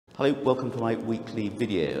Hello, welcome to my weekly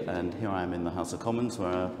video, and here I am in the House of Commons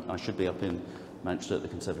where I should be up in Manchester at the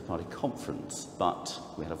Conservative Party conference, but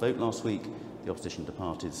we had a vote last week. The opposition to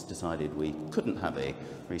parties decided we couldn't have a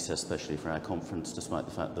recess specially for our conference, despite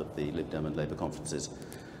the fact that the Lib Dem and Labour conferences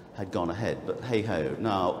had gone ahead. But hey-ho.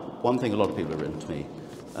 Now, one thing a lot of people have written to me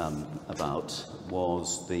about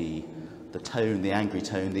was the tone, the angry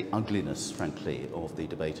tone, the ugliness, frankly, of the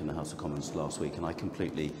debate in the House of Commons last week, and I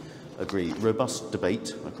completely agree. Robust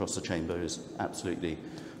debate across the chamber is absolutely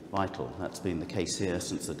vital. That's been the case here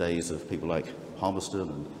since the days of people like Palmerston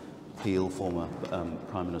and Peel, former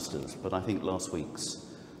Prime Ministers. But I think last week's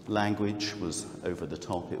language was over the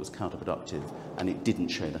top, it was counterproductive, and it didn't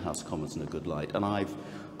show the House of Commons in a good light. And I've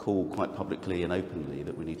called quite publicly and openly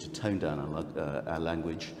that we need to tone down our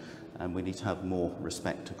language, and we need to have more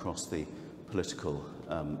respect across the political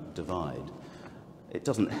divide. It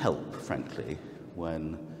doesn't help, frankly,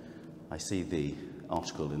 when I see the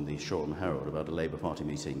article in the Shoreham Herald about a Labour Party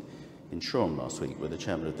meeting in Shoreham last week, where the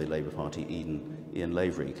chairman of the Labour Party, Ian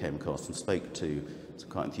Lavery, came across and spoke to some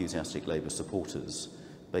quite enthusiastic Labour supporters,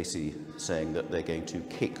 basically saying that they're going to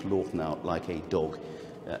kick Lawton out like a dog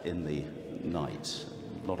in the night.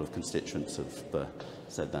 A lot of constituents have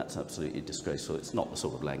said that's absolutely disgraceful. It's not the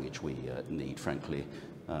sort of language we need, frankly,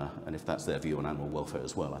 and if that's their view on animal welfare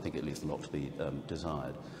as well, I think it leaves a lot to be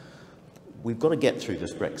desired. We've got to get through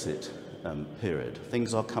this Brexit period.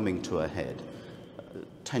 Things are coming to a head.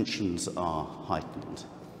 Tensions are heightened,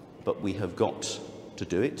 but we have got to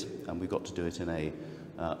do it, and we've got to do it in a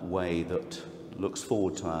way that looks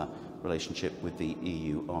forward to our relationship with the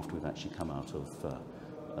EU after we've actually come out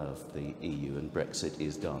of the EU and Brexit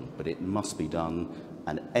is done. But it must be done,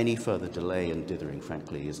 and any further delay and dithering,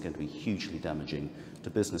 frankly, is going to be hugely damaging to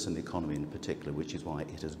business and the economy in particular, which is why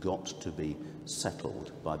it has got to be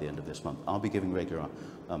settled by the end of this month. I'll be giving regular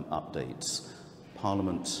updates.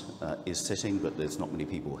 Parliament is sitting, but there's not many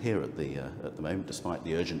people here at the moment, despite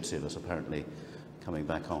the urgency of us apparently coming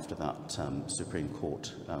back after that Supreme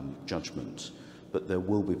Court judgment. But there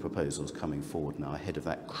will be proposals coming forward now ahead of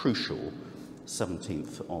that crucial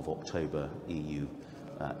 17th of October EU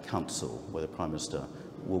Council, where the Prime Minister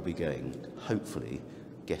will be going, hopefully,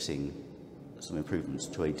 getting some improvements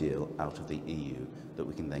to a deal out of the EU that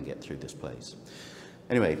we can then get through this place.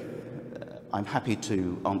 Anyway, I'm happy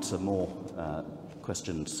to answer more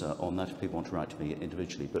questions on that if people want to write to me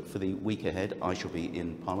individually. But for the week ahead, I shall be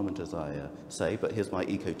in Parliament, as I say. But here's my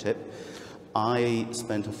eco-tip. I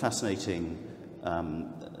spent a fascinating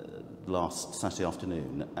last Saturday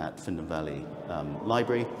afternoon at Findon Valley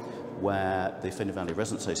Library, where the Findon Valley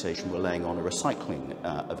Residents Association were laying on a recycling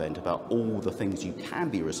event about all the things you can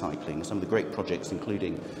be recycling, some of the great projects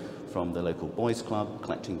including from the local boys club,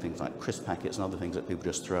 collecting things like crisp packets and other things that people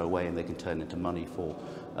just throw away and they can turn into money for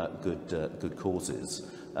good causes.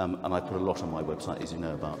 And I put a lot on my website, as you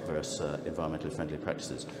know, about various environmentally friendly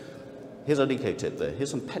practices. Here's an eco-tip there. Here's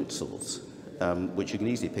some pencils, which you can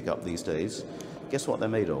easily pick up these days. Guess what they're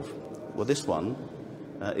made of? Well, this one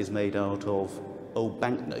is made out of old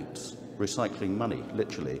banknotes, recycling money,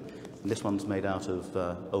 literally. And this one's made out of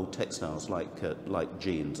old textiles like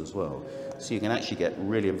jeans as well. So you can actually get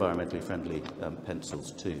really environmentally friendly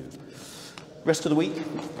pencils too. Rest of the week,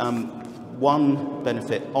 one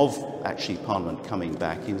benefit of actually Parliament coming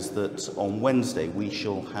back is that on Wednesday we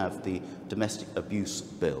shall have the domestic abuse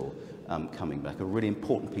bill coming back, a really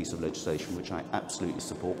important piece of legislation which I absolutely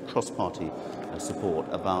support, cross-party support,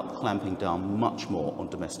 about clamping down much more on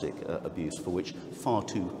domestic abuse, for which far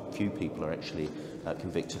too few people are actually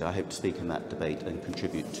convicted. I hope to speak in that debate and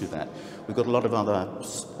contribute to that. We've got a lot of other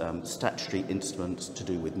statutory instruments to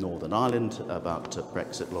do with Northern Ireland, about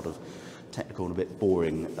Brexit, a lot of technical and a bit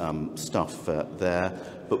boring stuff there.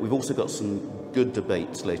 But we've also got some good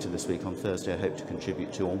debates later this week. On Thursday I hope to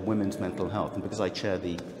contribute to on women's mental health, and because I chair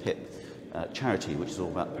the PIP charity, which is all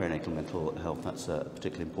about perinatal mental health, that's a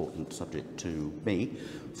particularly important subject to me.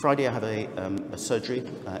 Friday I have a surgery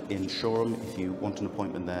in Shoreham. If you want an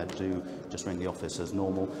appointment there, do just ring the office as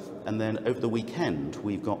normal. And then over the weekend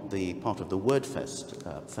we've got the part of the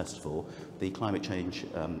Wordfest festival, the climate change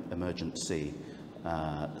emergency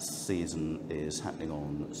season is happening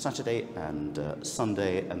on Saturday and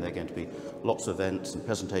Sunday, and there are going to be lots of events and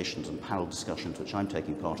presentations and panel discussions which I'm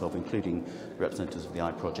taking part of, including representatives of the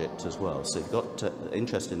I Project as well. So if you've got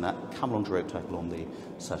interest in that, come along to Rope Tackle on the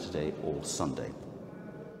Saturday or Sunday.